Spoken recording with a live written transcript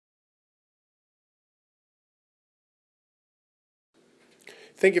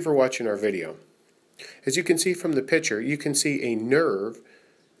Thank you for watching our video. As you can see from the picture, you can see a nerve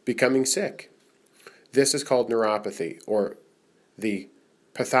becoming sick. This is called neuropathy, or the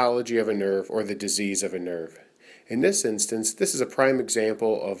pathology of a nerve, or the disease of a nerve. In this instance, this is a prime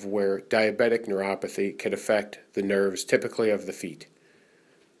example of where diabetic neuropathy could affect the nerves, typically of the feet.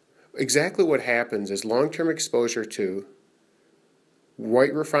 Exactly what happens is long-term exposure to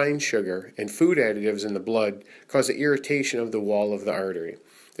white refined sugar and food additives in the blood cause an irritation of the wall of the artery.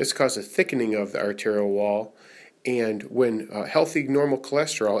 This causes thickening of the arterial wall, and when healthy normal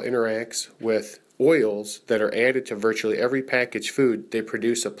cholesterol interacts with oils that are added to virtually every packaged food, they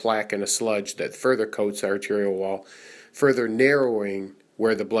produce a plaque and a sludge that further coats the arterial wall, further narrowing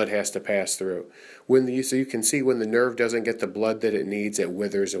where the blood has to pass through. So you can see when the nerve doesn't get the blood that it needs, it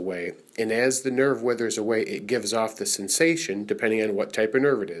withers away. And as the nerve withers away, it gives off the sensation, depending on what type of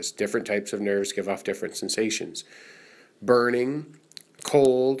nerve it is. Different types of nerves give off different sensations. Burning,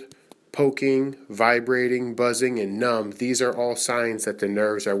 cold, poking, vibrating, buzzing, and numb. These are all signs that the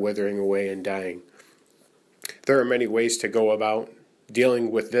nerves are withering away and dying. There are many ways to go about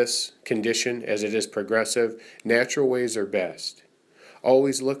dealing with this condition as it is progressive. Natural ways are best.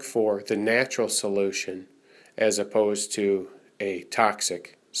 Always look for the natural solution as opposed to a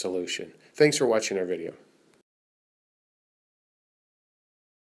toxic solution. Thanks for watching our video.